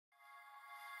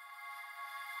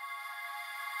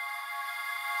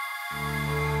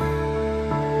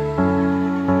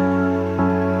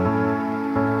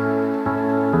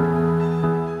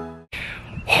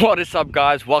What is up,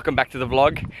 guys? Welcome back to the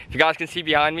vlog. If you guys can see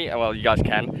behind me, well, you guys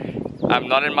can. I'm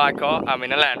not in my car, I'm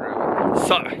in a Land Rover.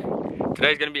 So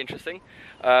today's gonna be interesting.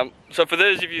 So for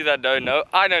those of you that don't know,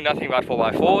 I know nothing about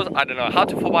 4x4s. I don't know how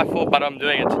to 4x4, but I'm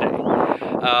doing it today.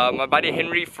 My buddy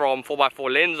Henri from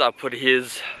 4x4 Lens, I'll put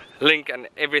his link and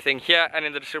everything here and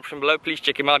in the description below. Please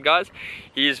check him out, guys.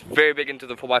 He's very big into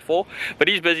the 4x4, but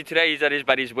he's busy today. He's at his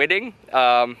buddy's wedding.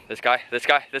 This guy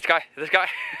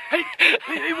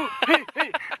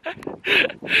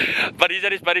but he's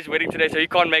at his buddy's wedding today, so he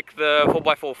can't make the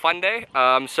 4x4 fun day.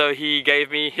 So he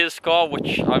gave me his car,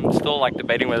 which I'm still like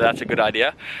debating whether that's a good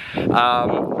idea. I've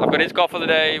got his car for the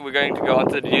day. We're going to go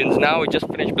onto the dunes now. We just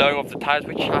finished blowing off the tires,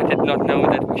 which I did not know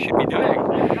that we should be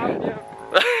doing.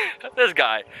 This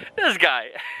guy.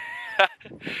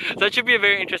 So it should be a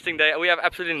very interesting day. We have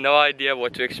absolutely no idea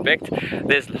what to expect.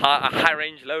 There's high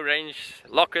range, low range,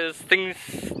 lockers, things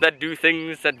that do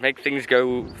things that make things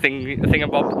go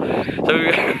thingamabob. So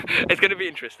it's going to be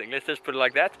interesting. Let's just put it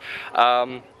like that.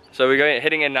 So we're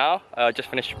heading in now. Just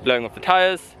finished blowing off the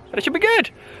tires, but it should be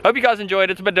good. Hope you guys enjoyed.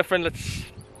 It's a bit different. Let's,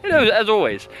 as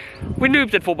always, we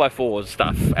noobs at 4x4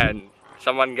 stuff, and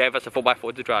someone gave us a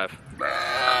 4x4 to drive.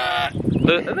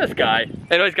 This guy.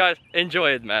 Anyways, guys,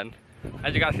 enjoy it, man.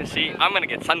 As you guys can see, I'm gonna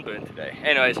get sunburned today.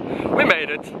 Anyways, we made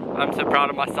it. I'm so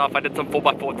proud of myself. I did some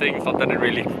 4x4 things. Not that it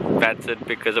really fancied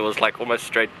because it was like almost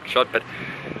straight shot, but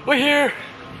we're here.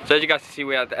 So as you guys can see,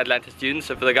 we're at the Atlantis dunes.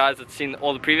 So for the guys that's seen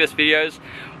all the previous videos,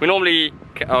 we normally,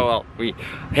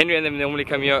 Henri and them normally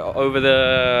come here over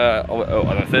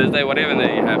on a Thursday, whatever, and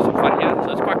they have some fun here.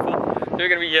 So it's quite cool. So we're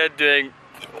gonna be here doing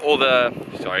all the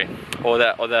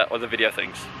video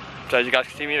things. So as you guys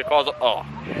can see, the cars are,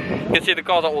 you can see the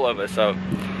cars are all over. So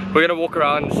we're gonna walk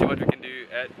around and see what we can do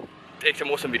and take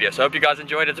some awesome videos. So I hope you guys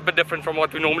enjoyed. It's a bit different from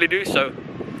what we normally do, so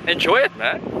enjoy it,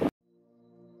 man.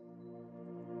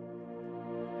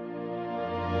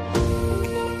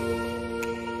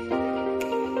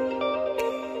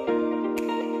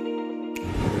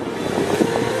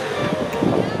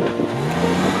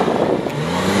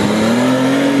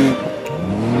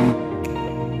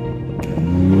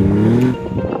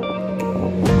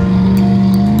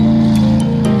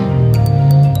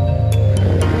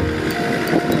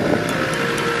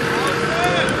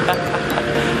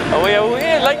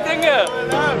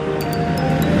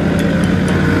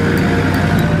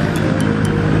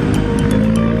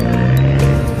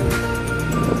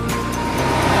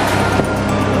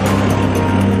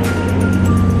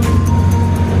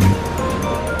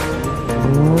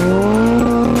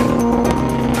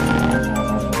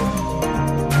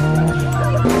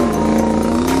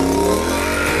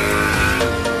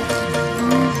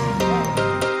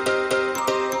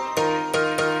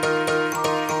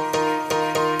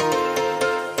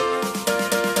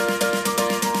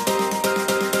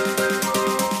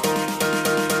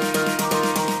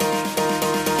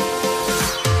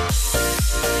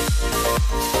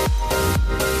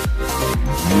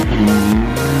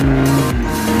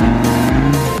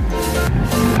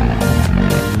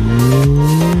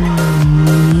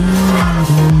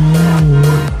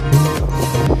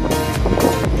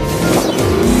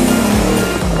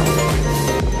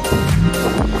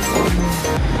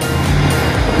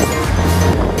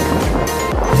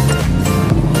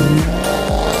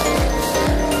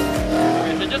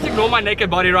 My naked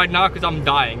body right now because I'm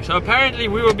dying. So apparently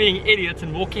we were being idiots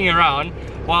and walking around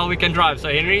while we can drive. So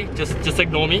Henri, just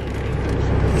ignore me.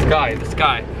 This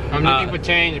guy. I'm looking for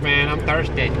change, man. I'm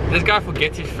thirsty. This guy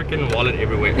forgets his freaking wallet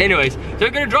everywhere. Anyways, so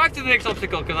we're gonna drive to the next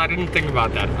obstacle because I didn't think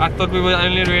about that. I thought we were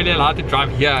only really allowed to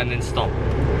drive here and then stop.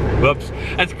 Whoops.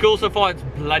 It's cool so far. It's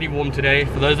bloody warm today.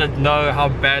 For those that know how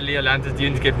badly Atlantis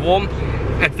dunes get warm,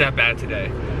 it's that bad today.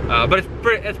 But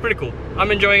it's pretty cool.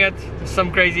 I'm enjoying it.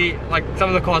 Some crazy, like some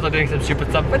of the cars are doing some stupid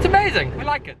stuff. It's amazing. We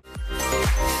like it.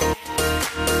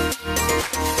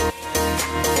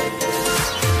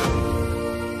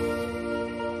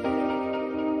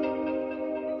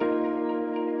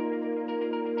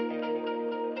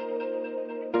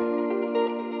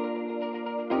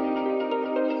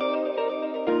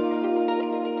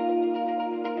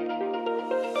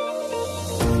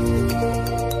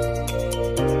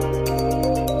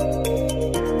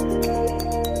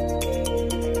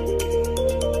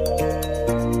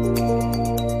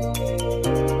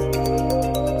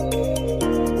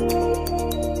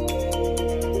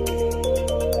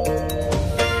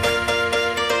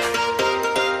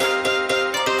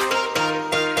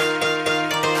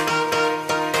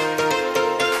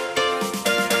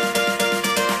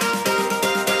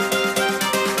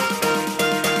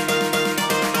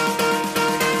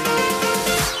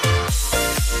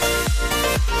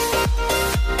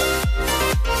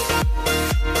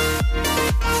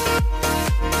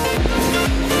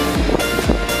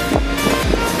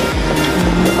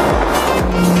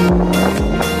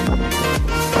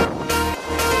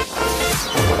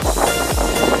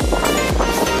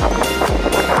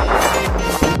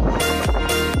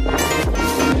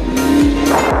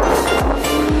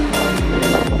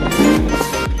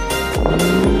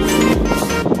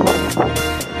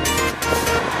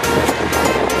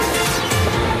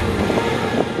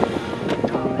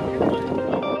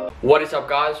 is up,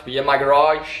 guys? We're in my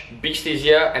garage, Beast is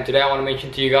here, and today I want to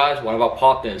mention to you guys one of our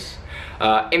partners.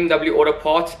 MW Auto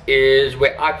Parts is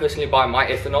where I personally buy my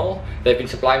ethanol. They've been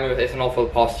supplying me with ethanol for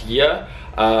the past year.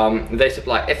 They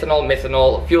supply ethanol,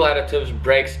 methanol, fuel additives,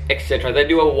 brakes, etc. They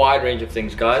do a wide range of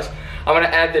things, guys. I'm going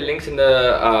to add the links in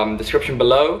the description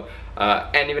below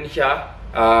and even here.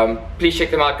 Please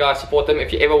check them out, guys. Support them.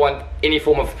 If you ever want any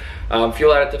form of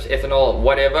fuel additives, ethanol,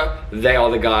 whatever, they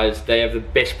are the guys. They have the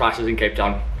best prices in Cape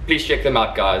Town. Please check them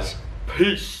out, guys.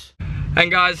 Peace.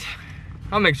 And guys,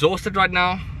 I'm exhausted right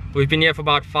now. We've been here for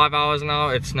about 5 hours now.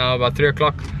 It's now about 3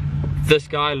 o'clock. This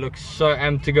guy looks so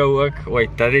amped to go work.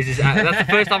 Wait, that's the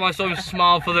first time I saw him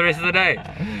smile for the rest of the day.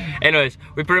 Anyways,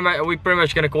 we're pretty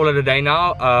much gonna call it a day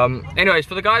now. Anyways,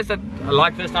 for the guys that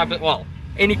like this type of, well,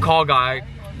 any car guy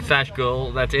 /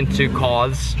 girl that's into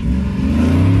cars,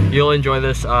 you'll enjoy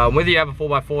this. Whether you have a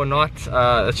 4x4 or not,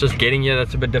 it's just getting here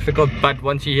that's a bit difficult, but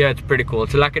once you're here, it's pretty cool.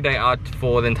 It's like a day out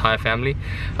for the entire family.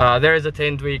 There is a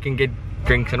tent where you can get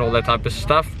drinks and all that type of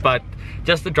stuff, but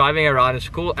just the driving around is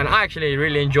cool, and I actually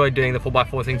really enjoyed doing the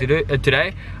 4x4 thing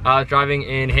today. I was driving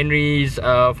in Henri's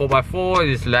 4x4,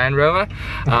 this Land Rover.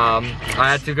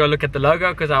 I had to go look at the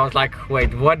logo because I was like,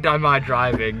 wait, what am I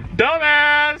driving?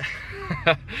 Dumbass!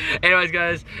 Anyways,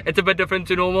 guys, it's a bit different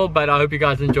to normal, but I hope you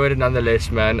guys enjoyed it nonetheless,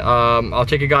 man. I'll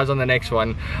check you guys on the next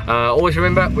one. Always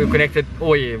remember, we're connected.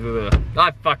 Oh yeah,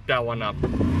 I fucked that one up.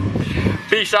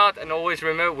 Peace out, and always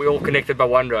remember, we're all connected by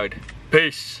one road.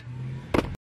 Peace.